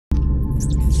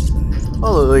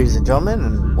Hello ladies and gentlemen,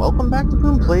 and welcome back to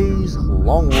Boom Plays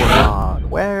Long War Mod,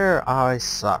 where I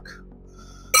suck.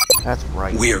 That's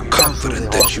right. We are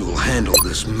confident that you will handle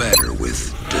this matter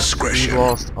with discretion. We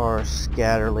lost our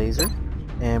scatter laser,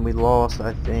 and we lost,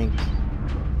 I think,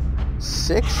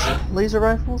 6 laser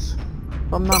rifles,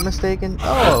 if I'm not mistaken.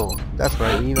 Oh, that's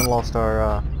right, we even lost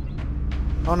our,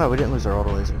 oh no, we didn't lose our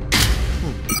auto laser.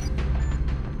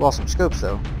 Lost some scopes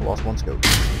though. We lost 1 scope.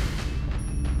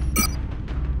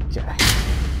 Okay.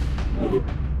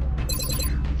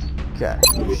 Okay.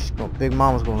 Big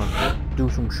Mama's gonna do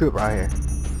some shit right here.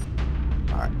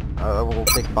 Alright. We'll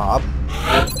take Bob.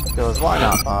 Because why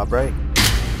not Bob, right?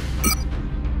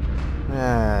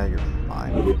 Yeah, you're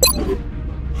fine.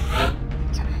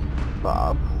 Okay.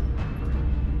 Bob.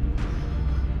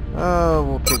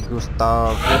 We'll take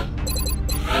Gustav.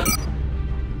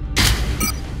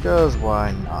 Because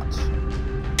why not?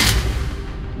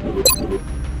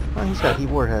 Oh, he's got heat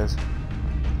warheads.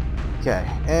 Okay,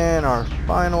 and our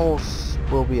finals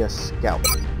will be a scout.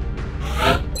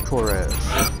 Torres.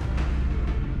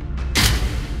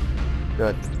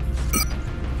 Good.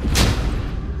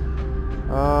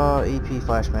 EP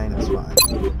flashbang, that's fine.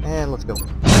 And let's go.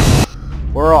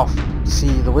 We're off to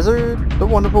see the wizard, the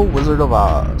wonderful Wizard of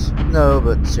Oz. No,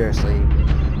 but seriously,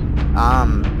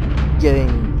 I'm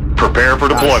getting... Prepare for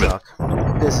deployment.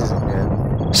 This isn't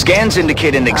good. Scans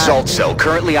indicate an Exalt cell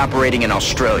currently operating in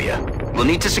Australia. We'll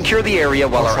need to secure the area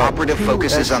while our operative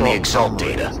focuses on the Exalt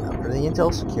data. After the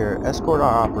intel secure, escort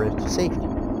our operative to safety.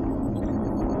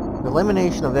 The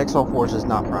elimination of the Exalt force is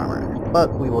not primary,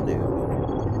 but we will do.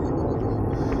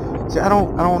 See, I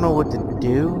don't know what to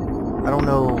do. I don't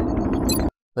know,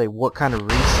 like, what kind of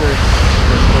research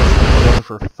we're supposed to be going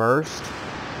for first.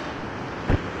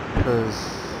 Because...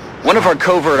 one of our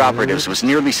covert operatives was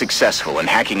nearly successful in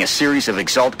hacking a series of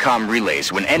Xcom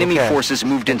relays when enemy forces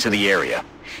moved into the area.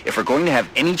 If we're going to have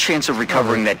any chance of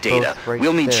recovering that data,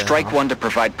 we'll need Strike 1 to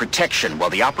provide protection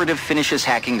while the operative finishes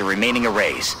hacking the remaining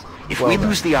arrays. If we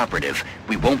lose the operative,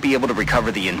 we won't be able to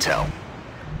recover the intel.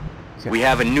 We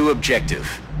have a new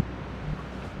objective.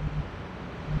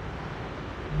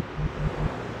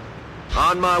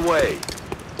 On my way.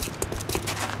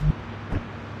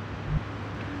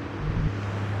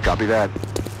 Copy that.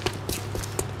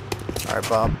 Alright,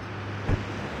 Bob.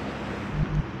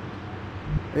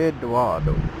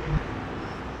 Eduardo.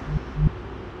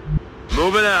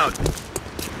 Moving out.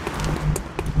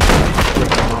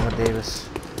 Mama Davis.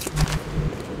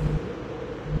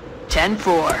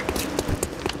 10-4.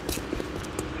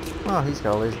 Oh, he's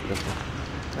got a laser pistol.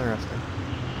 Interesting.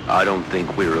 I don't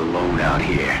think we're alone out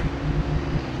here.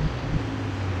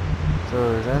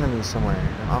 So there's enemies somewhere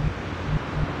here, huh?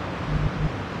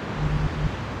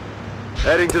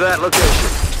 Heading to that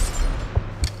location.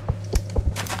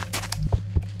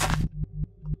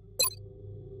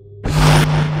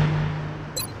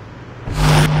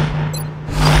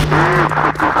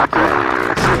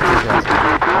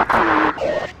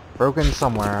 Broken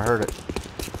somewhere, I heard it.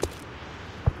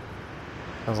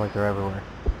 Sounds like they're everywhere.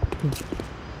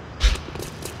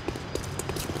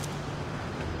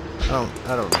 I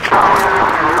don't know.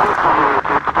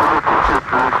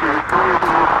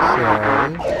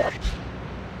 Okay.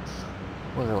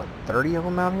 Was there like 30 of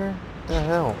them out here? What the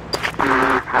hell?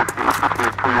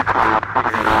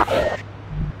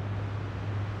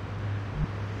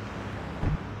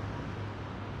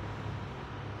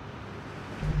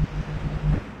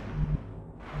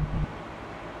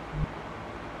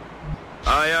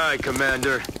 Aye, aye,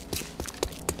 Commander.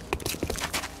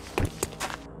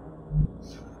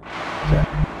 Okay.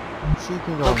 She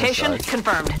can go Location on the side.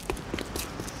 confirmed.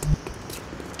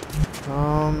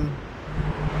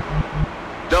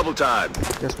 Double time.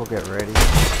 Guess we'll get ready.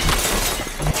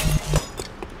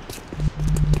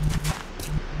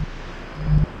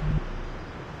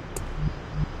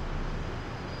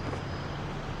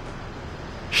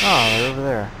 Oh, they're over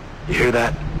there. You hear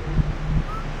that?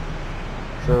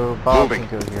 So Bob Moving.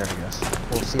 can go here, I guess.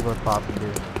 We'll see what Bob can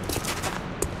do.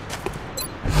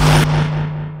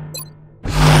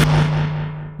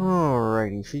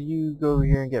 Alrighty, should you go over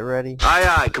here and get ready? Aye,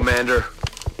 aye, Commander.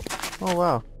 Oh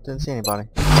wow, didn't see anybody.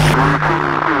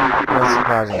 That's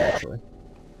surprising, actually.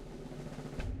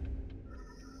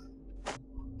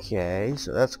 Okay,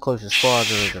 so that's the closest squad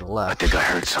to the I left. think I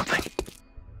heard something.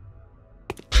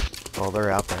 Oh,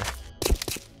 they're out there.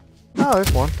 Oh,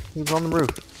 there's one. He was on the roof.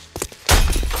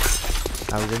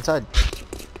 I was inside.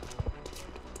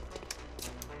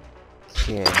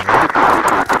 Okay.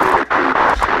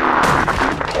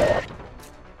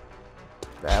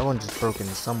 That one just broke in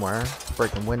somewhere.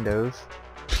 Breaking windows.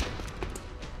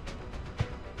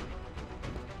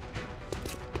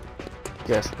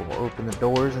 Guess we'll open the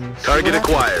doors and see Target what happens.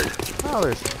 acquired. Oh,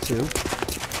 there's two.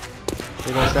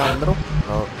 Big ones down the middle.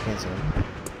 Oh, can't see them.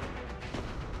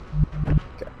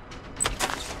 Okay.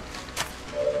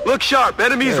 Look sharp,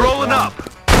 enemies There's rolling one. up.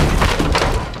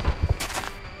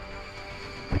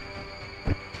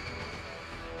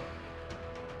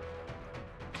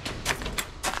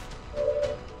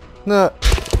 No.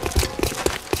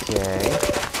 Okay.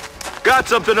 Got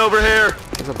something over here.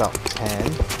 There's about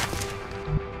 10.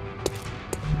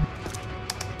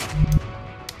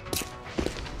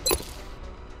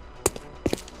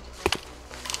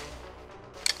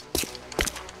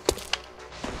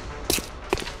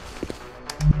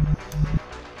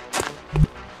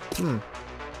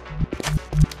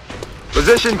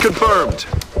 Position confirmed.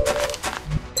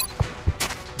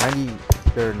 90,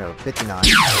 or no, 59.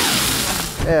 Yeah,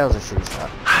 that was a shitty shot.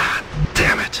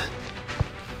 Damn it.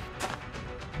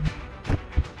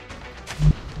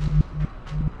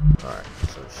 Alright,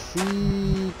 so she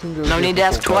can go. No need to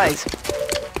ask twice.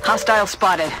 Hostile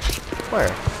spotted. Where?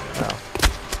 Oh.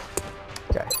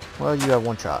 Okay. Well, you have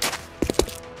one shot.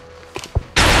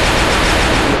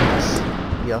 Yes.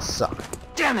 You suck.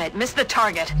 Damn it, missed the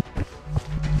target.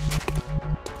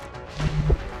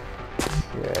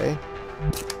 Okay.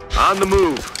 On the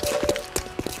move.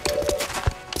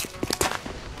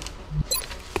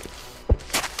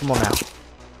 Come on now.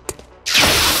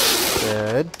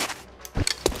 Good.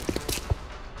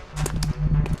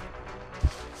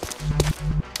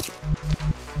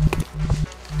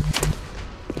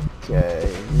 Okay,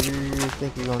 you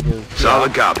think you're gonna do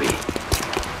Solid copy.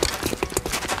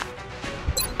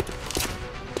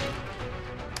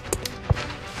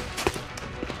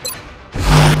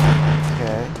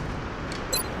 Okay.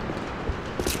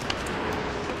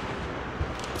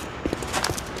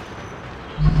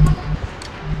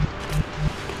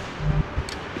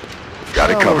 Got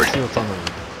it Well, covered. let's see what's on the roof.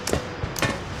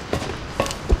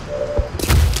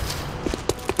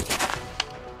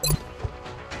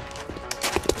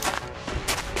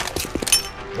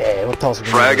 Yeah, we'll toss it.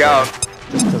 Frag out.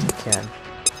 Just because we can.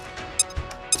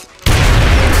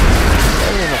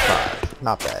 7 and a 5.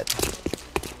 Not bad.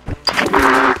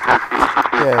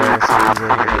 Yeah, so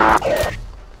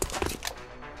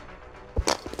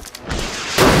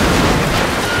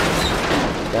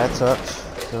that sucks.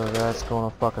 So that's gonna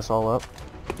fuck us all up. I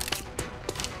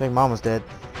think Mama's dead.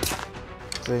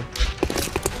 See?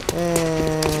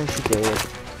 And she's dead.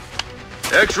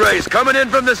 X-rays coming in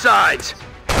from the sides.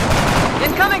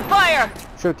 Incoming fire!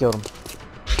 Should've killed him.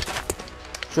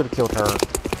 Should've killed her.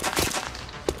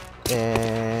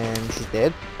 And she's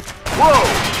dead.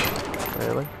 Whoa!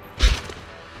 Really?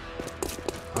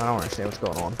 I don't understand what's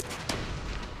going on.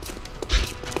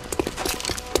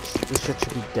 This shit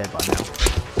should be dead by now.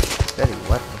 Steady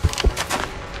weapon.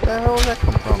 Where the hell did that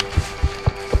come from?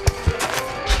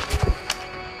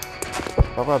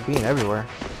 Talk about being everywhere.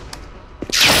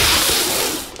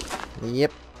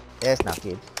 Yep. That's not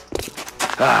good.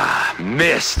 Ah,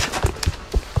 missed.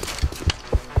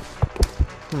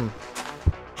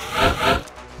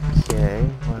 Okay,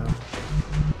 well.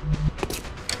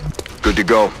 Good to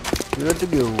go. Good to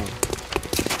go.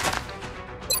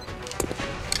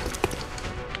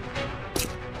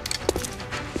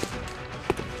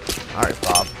 Alright,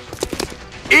 Bob.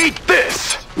 Eat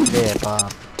this! Yeah,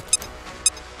 Bob.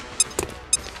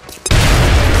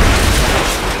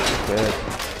 Good.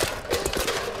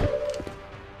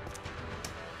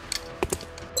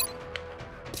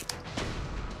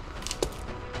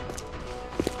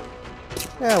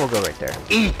 Yeah, we'll go right there.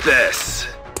 Eat this!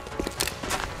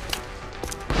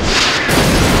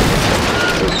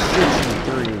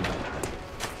 63.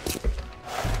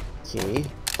 Okay.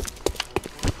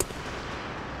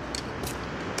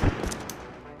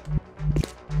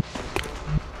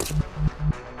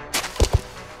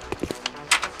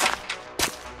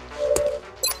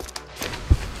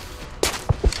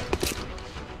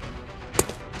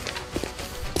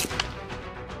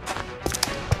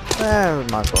 We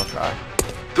might as well try.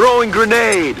 Throwing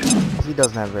grenade! He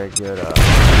doesn't have very good,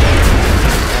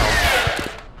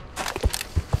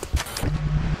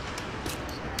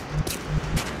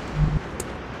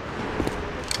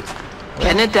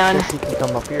 Getting it done. Guess he can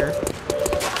come up here.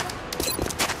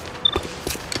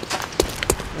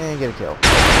 And get a kill.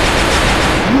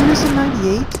 You missing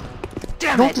 98?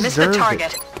 Damn You it, don't missed the deserve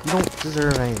target. it. You don't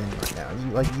deserve anything right now.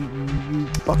 You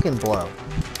fucking blow.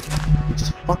 You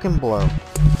just fucking blow.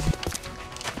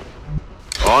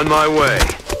 On my way.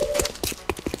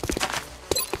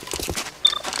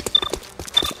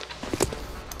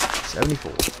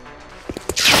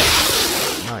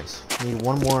 $74. Nice. Need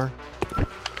one more.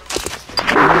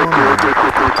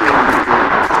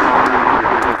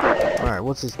 Alright,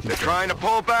 what's his They're defense? trying to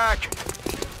pull back.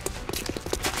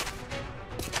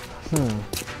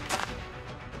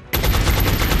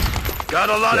 Got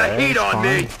a lot of heat on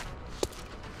me.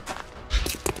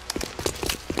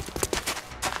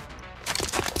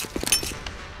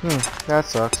 That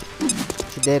sucks.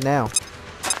 She dead now.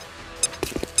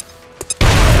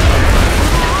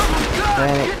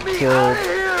 Panic killed.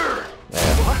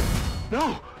 Yeah. What?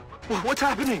 No. What's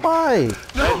happening? Why?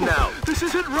 No. Now. This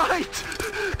isn't right.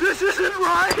 This isn't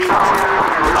right.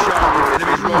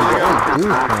 Enemies rolling out. Do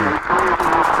panic.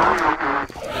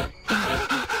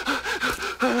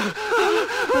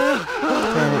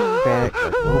 Panic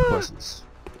like little pussies.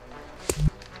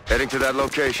 Heading to that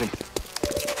location.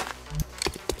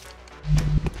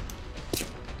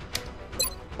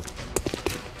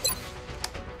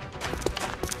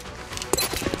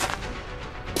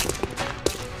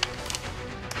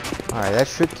 Alright, that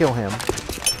should kill him.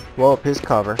 Blow up his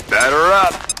cover. Batter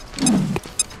up.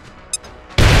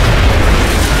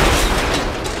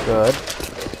 Good.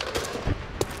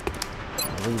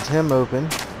 Leaves him open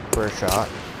for a shot.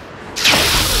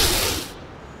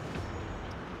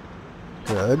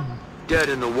 Good. Dead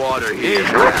in the water here.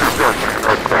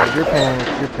 You're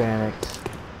panicked. You're panicked.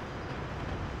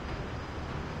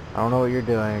 I don't know what you're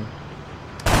doing.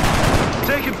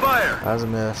 Taking fire. That was a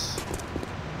miss.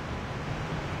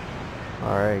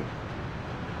 Alright.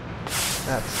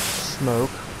 That's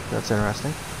smoke. That's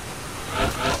interesting.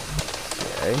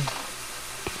 Okay.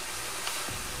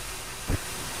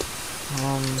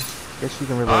 Guess you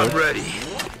can reload. I'm ready.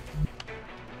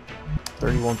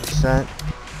 31%.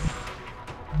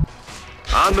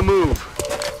 On the move.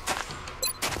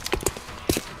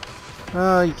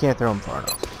 You can't throw him far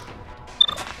enough.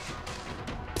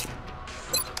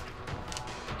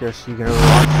 Guess you can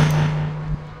overwatch.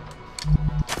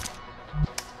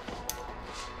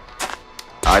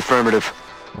 Affirmative.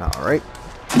 Alright.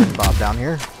 Bob down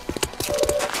here.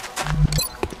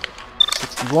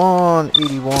 61,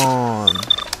 81.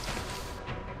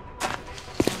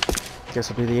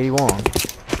 Guess it'll be the 81.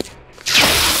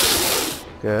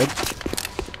 Good.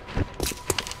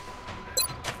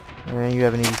 And you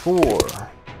have an 84.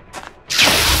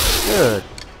 Good.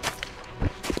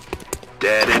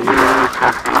 Dead in.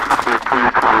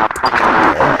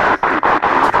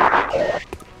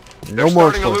 No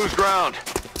more Starting to lose ground.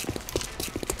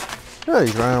 Oh,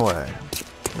 he's running away.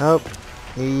 Nope.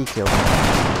 He killed him.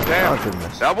 Damn. Oh,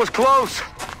 goodness. That was close.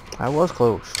 I was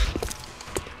close.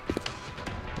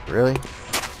 Really?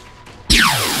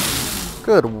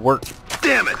 Good work.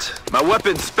 Damn it. My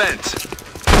weapon's spent.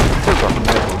 Took off the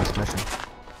in this mission.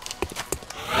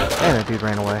 And that dude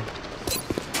ran away.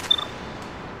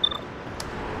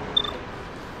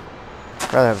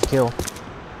 Rather have a kill.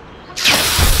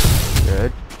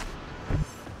 Good.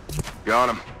 Got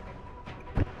him.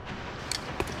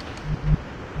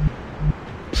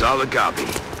 Solid copy.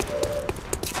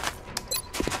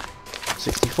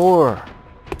 64.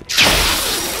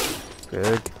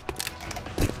 Good.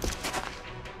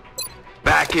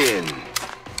 Back in.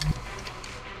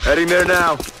 Heading there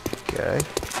now. Okay.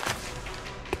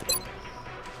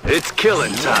 It's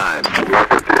killing time. So we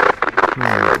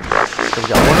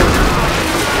got one.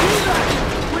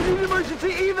 We need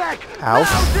emergency evac. Ouch.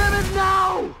 Now, damn it,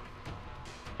 now!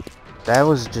 That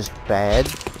was just bad.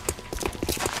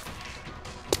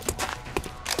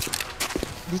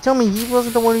 Did you tell me he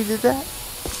wasn't the one who did that?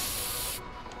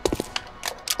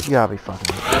 You gotta be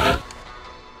fucking with me.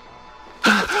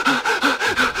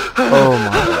 Oh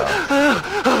my god.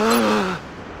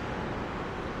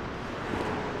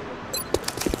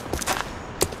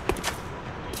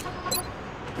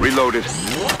 Reloaded.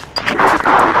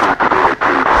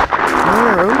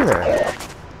 They're over there.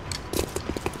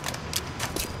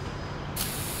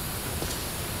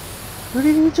 Who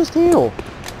did he just heal?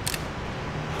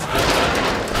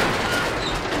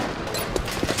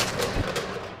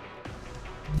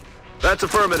 That's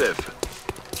affirmative.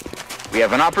 We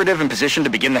have an operative in position to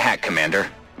begin the hack, Commander.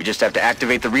 We just have to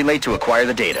activate the relay to acquire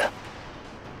the data.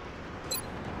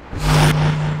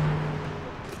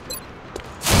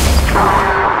 This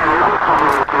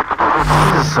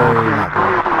is so not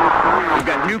good. We've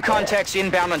got new contacts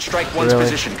inbound on Strike 1's Really?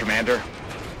 position, Commander.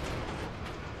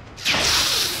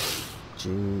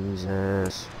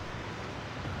 Jesus.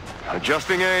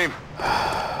 Adjusting aim.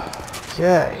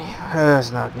 Okay,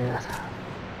 that's not good.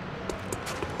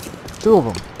 Two of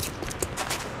them.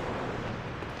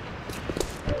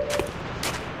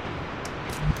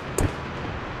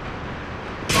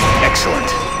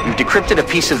 Excellent. We've decrypted a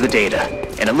piece of the data,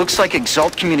 and it looks like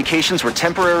Exalt communications were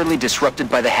temporarily disrupted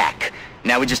by the hack.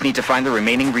 Now we just need to find the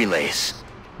remaining relays.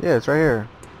 Yeah, it's right here.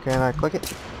 Can I click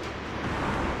it?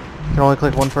 Can only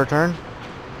click one per turn?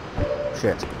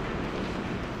 Shit.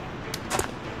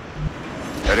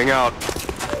 Heading out.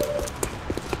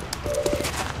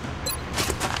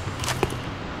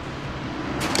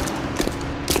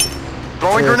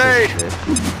 Throwing grenade!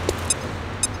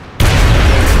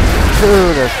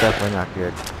 Ooh, that's definitely not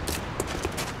good.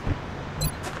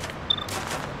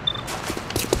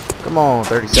 Come on,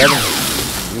 37.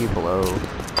 You blow.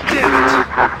 Damn it!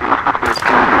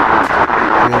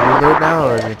 Are you gonna reload now,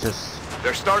 or is it just...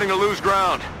 They're starting to lose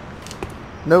ground.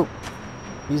 Nope.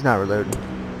 He's not reloading.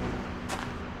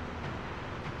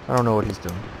 I don't know what he's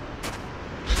doing.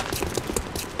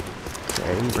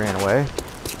 Okay, he ran away.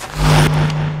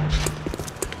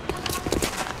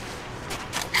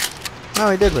 Oh,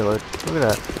 he did reload. Look at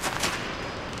that.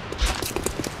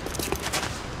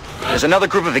 There's another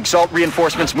group of Exalt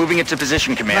reinforcements moving into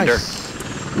position, Commander. Nice.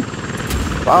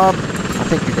 Bob, I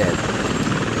think you're dead.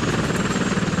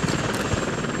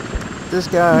 This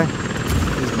guy,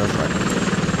 he's most likely.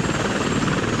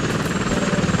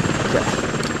 Okay.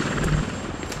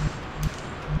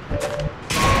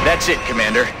 That's it,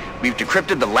 Commander. We've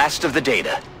decrypted the last of the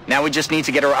data. Now we just need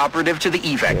to get our operative to the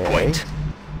evac point.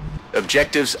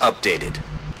 Objectives updated.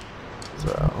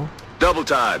 So... Double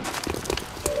time.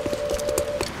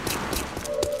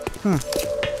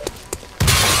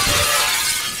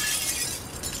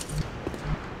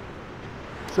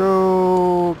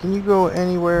 So, can you go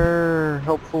anywhere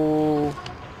helpful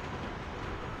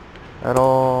at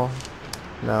all?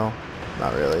 No,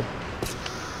 not really.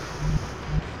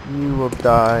 You will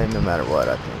die no matter what,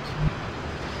 I think.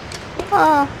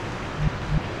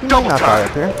 You might not die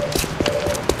up here.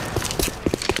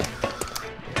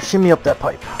 Shimmy up that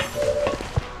pipe.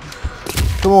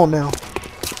 Come on now.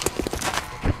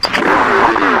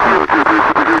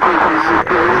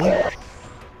 Okay.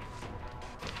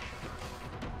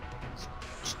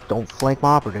 Just don't flank my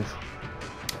operative.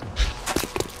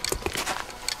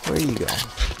 Where you go?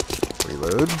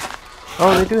 Reload.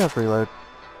 Oh, they do have reload.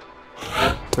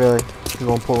 Really? You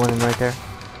gonna pull one in right there?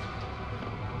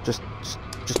 Just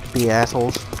to be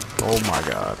assholes? Oh my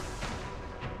god.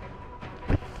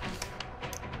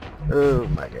 Oh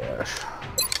my gosh.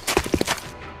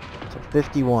 So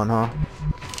 51, huh?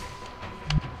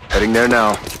 Heading there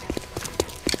now.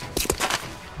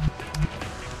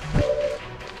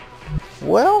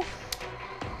 Well,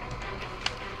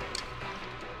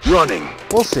 Running.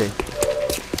 we'll see.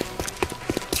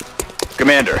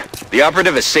 Commander, the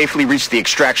operative has safely reached the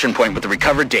extraction point with the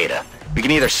recovered data. We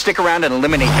can either stick around and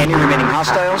eliminate any remaining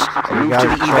hostiles, or move to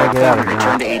the evac point and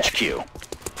return to HQ.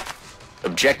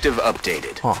 Objective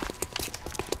updated. Huh.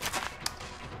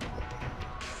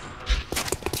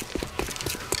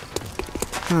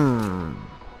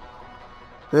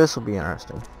 This will be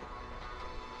interesting.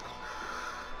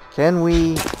 Can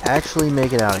we actually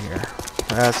make it out of here?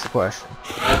 That's the question.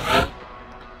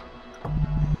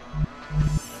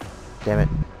 Damn it.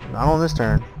 Not on this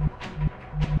turn.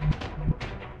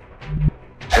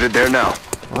 Headed there now.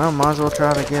 Well, might as well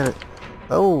try to get it.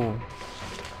 Oh.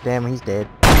 Damn, he's dead.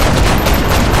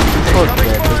 He's close to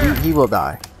dead, but he will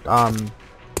die.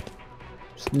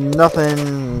 There's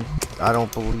nothing, I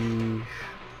don't believe.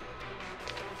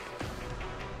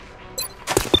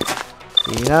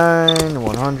 89,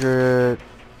 100.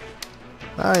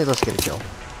 Alright, let's get a kill.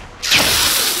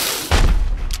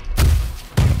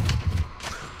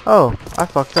 Oh, I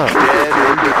fucked up.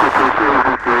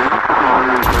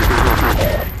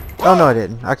 Oh no, I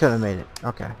didn't. I couldn't have made it.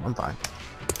 Okay, I'm fine.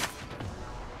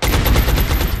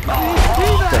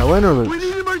 Did I win or lose? We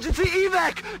need emergency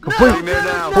evac. Complete,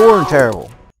 poor and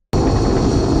terrible.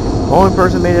 The only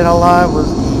person made it alive was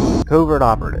the covert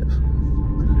operative.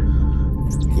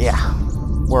 Yeah,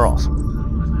 we're awesome.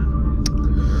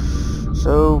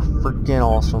 So freaking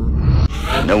awesome.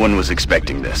 No one was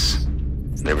expecting this.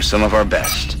 They were some of our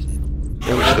best.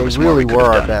 They really were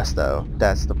our best, though.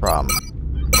 That's the problem.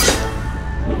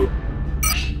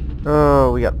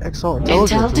 Oh, we got Exalt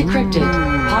intelligence. Intel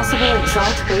decrypted. Possible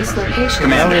Exalt base location.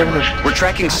 Commander, we're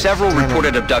tracking several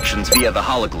reported abductions via the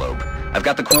hologlobe. I've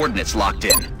got the coordinates locked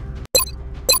in.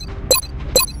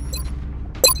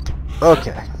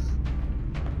 Okay.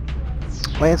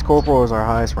 Lance Corporal is our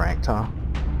highest ranked, huh?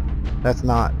 That's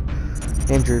not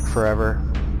injured forever.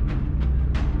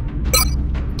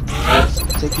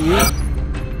 Take you.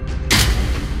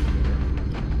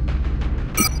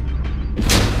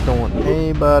 Don't want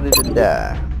anybody to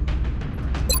die.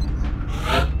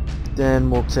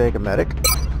 Then we'll take a medic.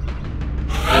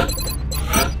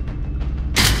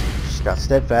 She's got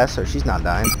steadfast, so she's not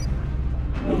dying.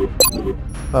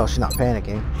 Well, she's not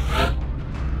panicking.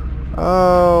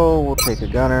 Oh, we'll take a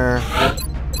gunner.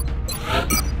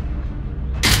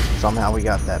 Somehow we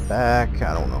got that back.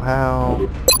 I don't know how.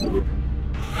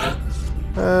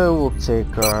 We'll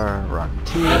take our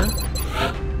Rocketeer.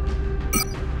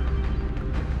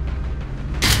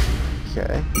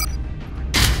 Okay.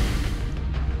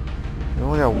 We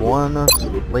only got one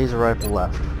laser rifle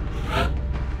left.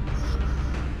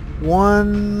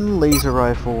 One laser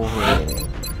rifle remaining.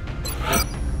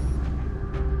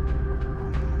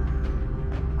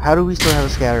 How do we still have a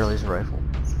scatter laser rifle?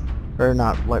 Or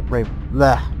not, like, right,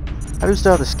 blah. How do we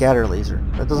still have a scatter laser?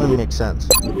 That doesn't even make sense.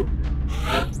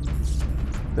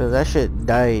 Because that shit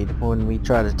died when we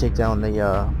tried to take down the,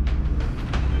 yeah,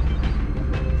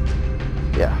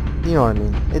 you know what I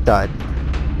mean. It died.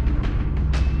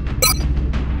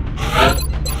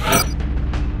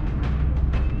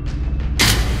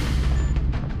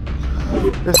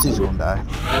 This dude's gonna die.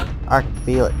 I can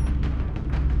feel it.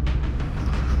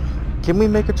 Can we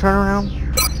make a turnaround?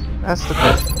 That's the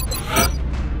question.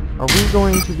 Are we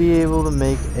going to be able to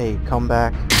make a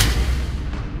comeback?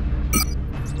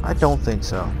 I don't think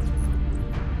so.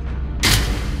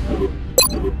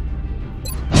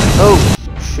 Oh,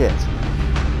 shit.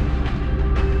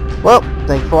 Well,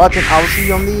 thanks for watching. I will see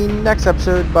you on the next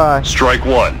episode. Bye. Strike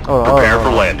one. Prepare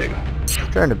for landing.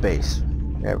 Turn to base.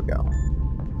 There we go.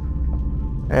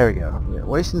 There we go. Yeah,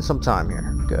 wasting some time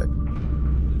here. Good.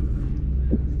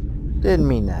 Didn't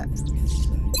mean that.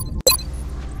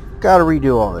 Gotta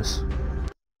redo all this.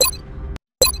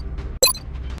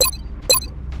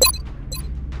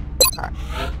 Alright.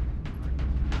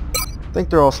 I think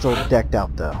they're all still decked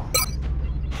out though.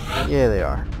 Yeah, they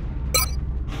are.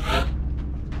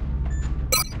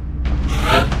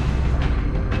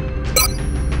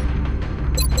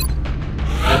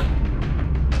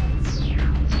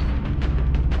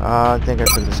 I think I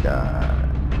took this guy.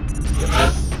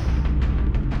 Yes.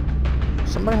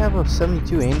 Somebody have a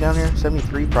 72 aim down here?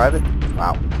 73 private?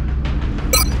 Wow.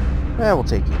 Yeah, we'll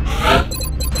take you.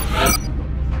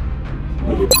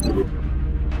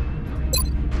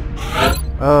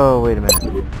 Oh, wait a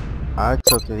minute. I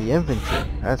took the infantry.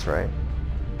 That's right.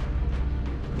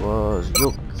 It was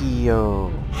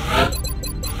Yokio.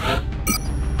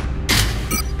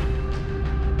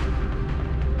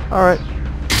 Alright.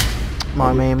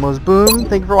 My name was Boom.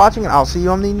 Thank you for watching, and I'll see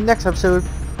you on the next episode.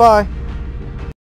 Bye.